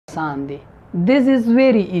آسان دی. This is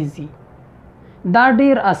very easy. دا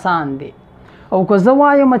ډیر آسان دی. او که زه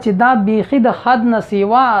وایم چې دا بیخي د حد نه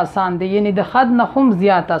سیوا آسان دی، یعنی د حد نه هم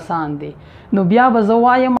زیات آسان دی، نو بیا به زه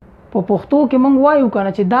وایم په پښتو کې موږ وایو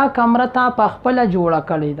کنه چې دا کمره تا په خپله جوړه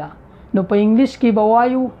کړې ده، نو په انګلش کې به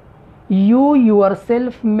وایو you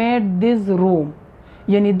yourself made this room،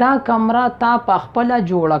 یعنی دا کمره تا په خپله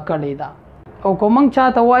جوړه کړې ده. او که موږ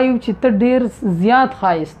چاته وایو چې ته ډیر زیات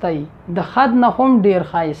ښایسته یې، د حد نه هم ډیر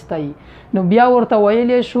ښایسته یې، نو بیا ورته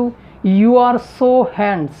ویلی شو you are so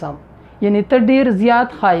handsome، یعنی ته ډیر زیات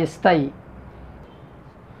ښایسته یې.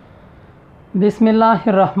 بسم الله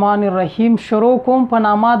الرحمن الرحیم. شروع کوم په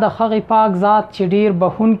نامه د هغې پاک ذات چې ډیر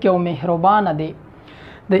بخښونکی او مهربانه دی.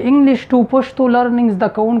 د انګلش ټو پښتو لرننګ زده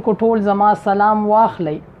کوونکو ټول زما سلام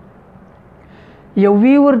واخلئ. یو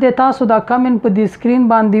ویور دی، تاسو دا کمنټ په دې سکرین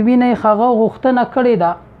باندې وینئ، هغه غوښتنه کړې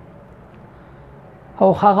ده او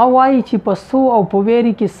هغه وایي چې په سو او په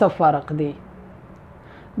ویري کې څه فرق دی.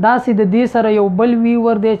 داسې د دې سره یو بل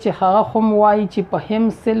ویور دی چې هغه هم وایي چې په هم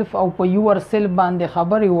سلف او په یور سلف باندې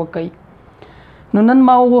خبرې وکړئ. نو نن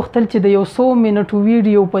ما وغوښتل چې د یو 100 منټو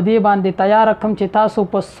ویډیو په دې باندې تیاره کړم چې تاسو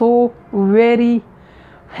په سو ویري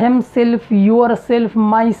هم سلف یور سلف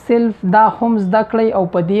مای سلف دا هم زده کړئ او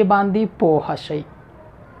په دې باندې پوه شئ.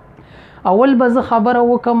 اول به زه خبره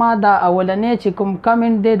وکم دا اولنی چې کوم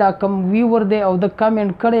کمنټ دی، دا کوم ویور دی او د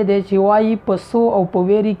کمنټ کړی دی چې وایي په سو او په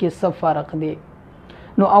ویري کې څه فرق دی.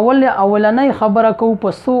 نو اولنی خبره کوو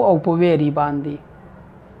په سو او په ویري باندې.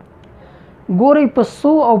 ګورئ په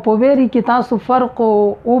سو او په ویري کې تاسو فرق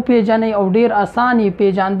وپیژنئ او ډیر آسان یې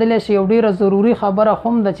پیژندلی شئ، او ډیره ضروري خبره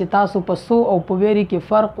هم ده چې تاسو په سو او په ویري کې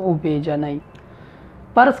فرق وپیژنئ.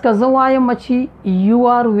 فرض که زه وایم چې یو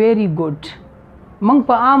آر ویری ګډ، موږ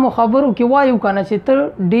په عامو خبرو کې وایو کنه چې ته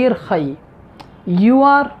ډیر ښه یې، یو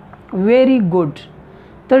آر ویری ګډ،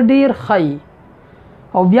 ته ډیر ښه یې.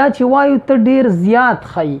 او بیا چې وایو ته ډیر زیات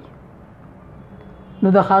ښه یې، نو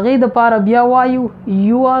د هغې دپاره بیا وایو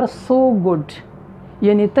یو آر سو ګډ،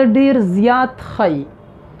 یعنی ته ډیر زیات ښه یې.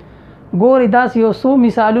 ګورئ داسې یو څو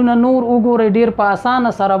مثالونه نور وګورئ، ډیر په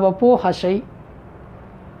اسانه سره به پوه شئ.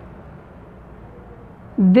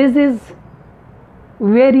 This is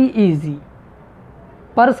very easy.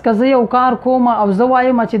 فرض که زه یو کار کوم او زه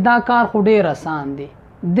وایم چې دا کار خو ډیر آسان دی.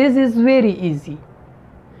 This is very easy.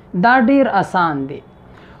 دا ډیر آسان دی.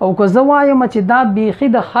 او که زه وایم چې دا بیخي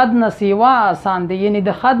د حد نه سیوا آسان دی، یعنی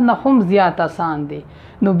د حد نه هم زیات آسان دی،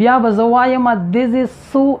 نو بیا به زه وایم this is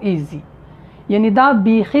so easy، یعنی دا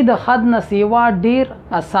بیخي د حد نه سیوا ډیر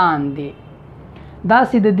آسان دی.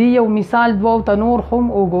 داسې د دې یو مثال دوه ته نور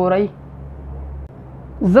هم وګورئ.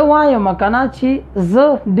 زه وایم کنه چې زه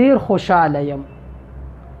ډیر خوشحاله یم،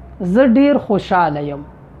 زه ډیر خوشحاله یم،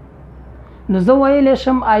 نو زه ویلی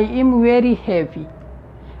شم I am very happy،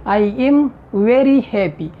 I am very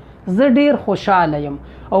happy، زه ډیر خوشحاله یم.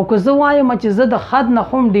 او که زه وایم چې زه د حد نه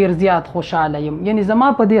هم ډیر زیات خوشحاله یم، یعنی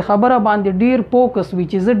زما په دې خبره باندې ډیر فوکس وي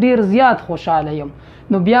چې زه ډیر زیات خوشحاله یم،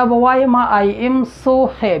 نو بیا به وایم I am so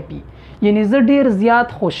happy، یعنی زه ډیر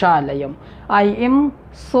زیات خوشحاله یم. I am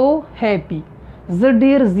so happy، زه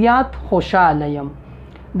ډیر زیات خوشحاله یم.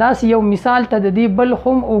 داسې یو مثال ته د دې بل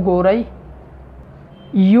هم وګورئ.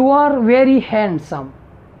 You are very handsome،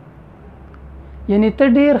 یعنی ته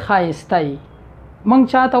ډیر ښایسته یې. موږ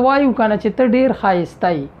چاته وایو کنه چې ته ډیر ښایسته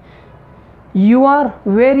یې. You are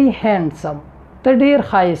very handsome، ته ډیر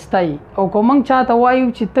ښایسته یې. او که موږ چاته وایو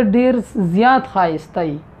چې ته ډیر زیات ښایسته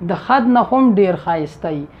یې، د حد نه هم ډیر ښایسته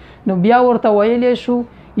یې، نو بیا ورته ویلی شو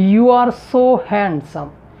You are so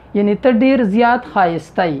handsome، یعنی ته ډیر زیات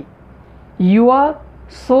ښایسته یې. You are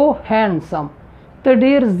so handsome، ته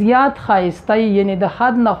ډیر زیات ښایسته یې، یعنی د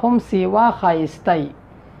حد نه هم سیوا ښایسته یې.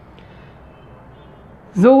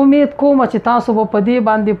 زه امید کوم چې تاسو به په دې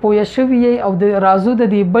باندې پوه شوي یئ. او د رازو د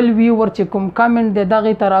دې بل ویور چې کوم کمنټ دی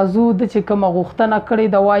دغې ته رازو د چې کومه غوښتنه کړې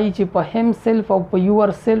ده، وایي چې په هم سلف او په یور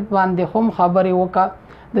سلف باندې هم خبرې وکړه.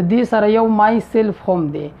 د دې سره یو مای سلف هم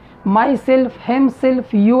دی، مای سلف، هم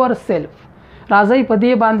سلف، یور سلف. راځئ په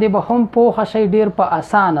دې باندې به هم پوه شئ ډیر په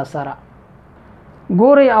اسانه سره.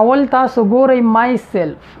 ګورئ اول تاسو ګورئ مای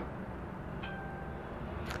سلف.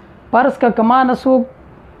 فرض که کمانه څوک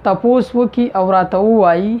تپوس وکي او راته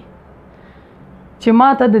ووایي چې ما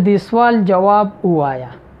ته د دې سوال جواب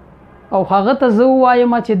ووایه، او هغه ته زه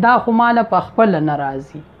ووایم چې دا خو ماله په خپله نه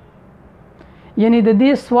راځي، یعنی د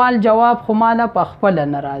دې سوال جواب خو ماله په خپله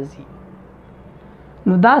نه راځي.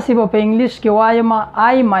 نو داسې به په انګلیش کې وایم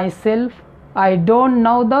I myself I don't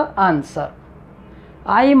know the answer،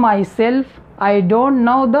 I myself I don't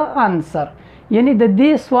know the answer، یعنی د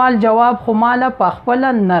دې سوال جواب خو ماله په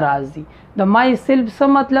خپله نه راځي. د مای سیلف څه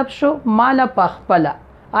مطلب شو؟ ماله په خپله.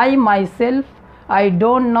 I myself I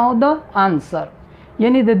don't know the answer.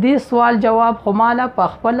 یعنی د دې سوال جواب خو ماله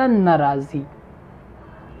پخپله نه راځي.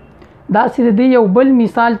 داسې د دې یو بل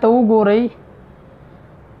مثال ته وګورئ.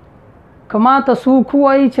 که ما ته څوک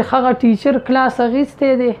ووایي چې هغه ټیچر کلاس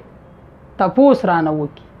اخیستی دی تپوس رانه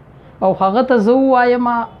وکړي او هغه ته زه ووایم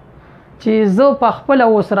چې زه پخپله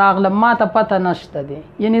اوس راغلم ما ته پته نشته دی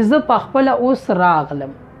یعنی زه پخپله اوس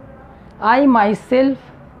راغلم. I myself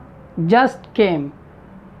just came.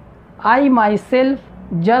 I myself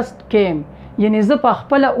just came. یعنی زه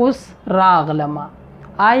پخپله اوس راغلم.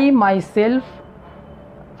 I myself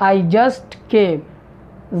I just came.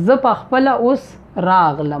 زه پخپله اوس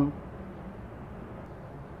راغلم.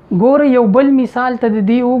 ګوره یو بل مثال ته د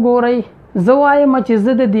دې وګورئ. زه وایم چې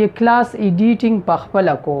زه د دې کلاس ایډیټینګ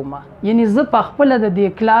پخپله کوم یعنی زه پخپله د دې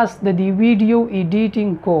کلاس د دې ویډیو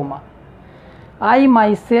ایډیټینګ کوم. I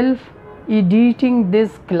myself editing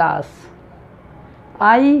this class.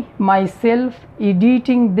 I myself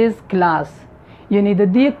editing this class. یعنی د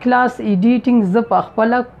دې کلاس ایډیټینګ زه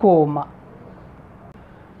پخپله کوم.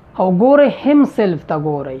 او ګوره himself ته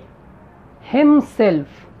ګورئ. himself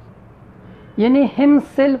یعنی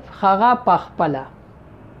himself هغه پخپله.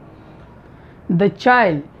 The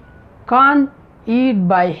child can't eat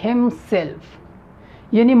by himself.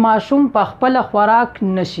 یعنی ماشوم پخپله خوراک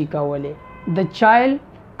نشي کولی. The child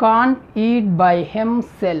can't eat by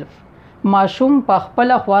himself. ماشوم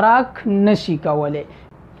پخپله خوراک نشي کولی.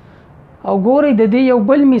 او ګورئ د دې یو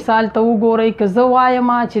بل مثال ته وګورئ. که زه وایم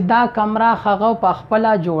چې دا کمره هغه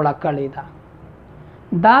پخپله جوړه کړې ده.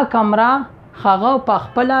 دا کمره هغه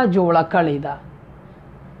پخپله جوړه کړې ده.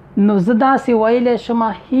 نو زه داسې ویلی شم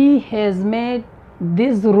he has made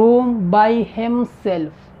this room by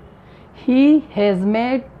himself. he has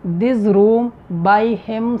made this room by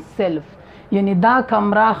himself. یعنی دا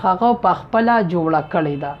کمره هغه پخپله جوړه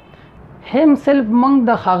کړې ده. himself موږ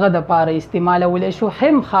د هغه دپاره استعمالولی شو.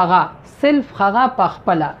 him هغه self هغه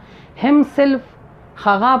پخپله. himself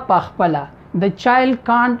هغه پخپله. the child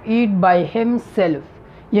can't eat by himself.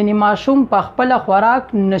 یعنی ماشوم پخپله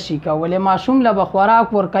خوراک نشي کولی. ماشوم له به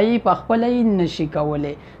خوراک ورکوي پخپله یې نشي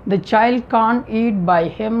کولی. The child can't eat by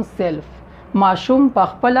himself. ماشوم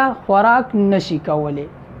پخپله خوراک نشي کولی.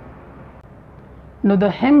 نو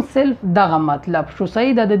د himself دغه مطلب شو.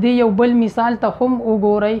 صحیح ده. د دې یو بل مثال ته هم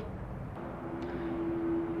وګورئ.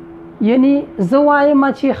 یعنی زه وایم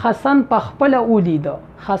چې حسن پخپله ولیده.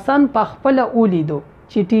 حسن پخپله ولیدو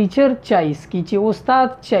چې ټیچر چای څکي چې استاد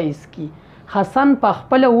چای څکي. حسن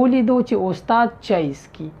پخپله ولیدو چې استاد چای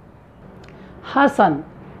څکي. حسن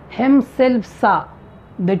himself saw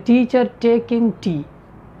the teacher taking tea.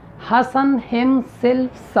 حسن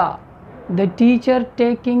himself saw the teacher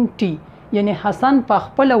taking tea. یعنی حسن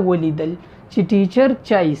پخپله ولیدل چې ټیچر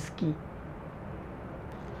چای څکي.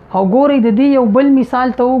 او ګورئ د دې یو بل مثال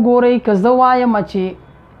ته وګورئ. که زه وایم چې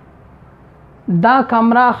دا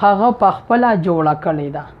کمره هغه پخپله جوړه کړې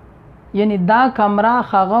ده. یعنی دا کمره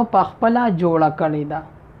هغه پخپله جوړه کړې ده.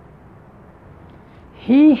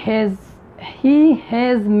 he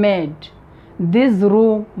has made this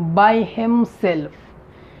room by himself.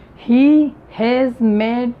 he has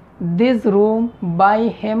made this room by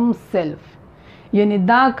himself. یعنی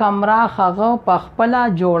دا کمره هغه پخپله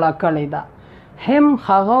جوړه کړې ده. هم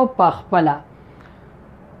هغه پخپله.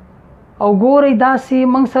 او ګورئ داسې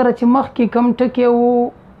موږ سره چې مخکې کوم ټکي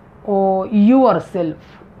وو او yourself.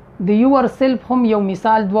 د yourself هم یو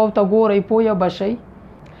مثال دوو ته ګورئ پوه بشئ.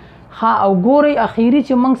 ها او ګورئ اخیری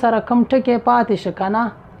چې موږ سره کوم ټکی پاتې شه که نه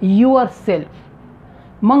yourself.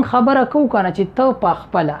 موږ خبره کوو که نه چې ته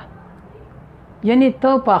پخپله یعنی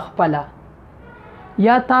ته پخپله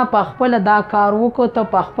یا تا پخپله دا کار وکړو. ته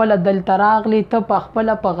پخپله دلته راغلی. ته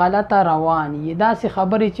پخپله په غلطه روان یې. داسې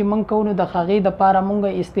خبرې چې موږ کوو نو د هغې دپاره موږ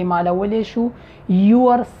استعمالولی شو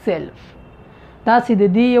yourself. تاسې د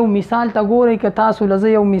دې یو مثال ته ګورئ. که تاسو له زه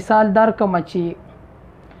یو مثال درکړم چې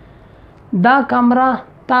دا کمره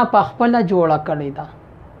تا پخپله جوړه کړې ده.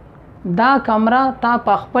 دا کمره تا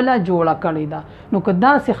پخپله جوړه کړې ده. نو که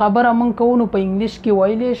داسې خبره موږ کوو نو په انګلیش کې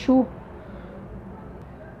ویلی شو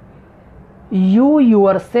you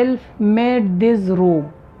yourself made this room.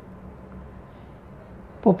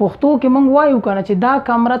 په پښتو کې موږ وایو که نه چې دا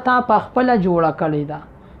کمره تا پخپله جوړه کړې ده.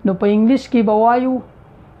 نو په انګلیش کې به وایو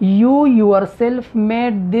you yourself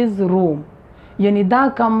made this room. یعنی دا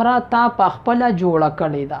کمره تا پخپله جوړه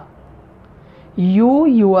کړې ده. you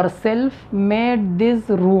yourself made this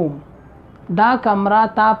room. دا کمره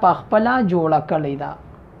تا پخپله جوړه کړې ده.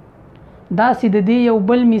 داسې د دې یو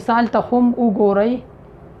بل مثال ته هم وګورئ.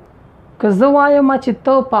 که زه وایم چې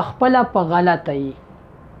ته پخپله په غلطه یې.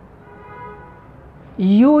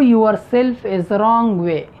 you yourself is wrong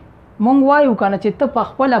way. مونږ وایو که نه چې ته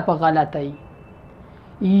پخپله په غلطه یې.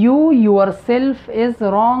 you yourself is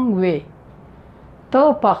wrong way ته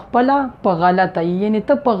په خپله په غلطه یعنی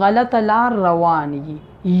ته په غلطه لار روان یې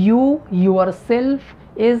you yourself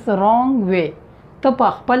is wrong way ته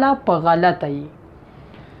په خپله په غلطه یې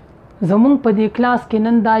زمونږ په دې کلاس کې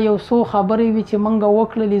نن دا یو څو خبرې وي چې موږ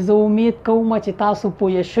وکړلې زه امید کوم چې تاسو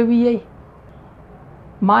پوه شوي یې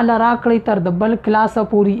ما له راکړئ تر د بل کلاسه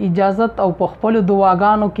پورې اجازت او په خپلو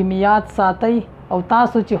دعاګانو کې مې یاد ساتئ او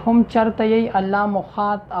تاسو چې هم چرته یې الله مو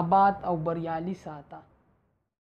ښاد آباد او بریالي ساته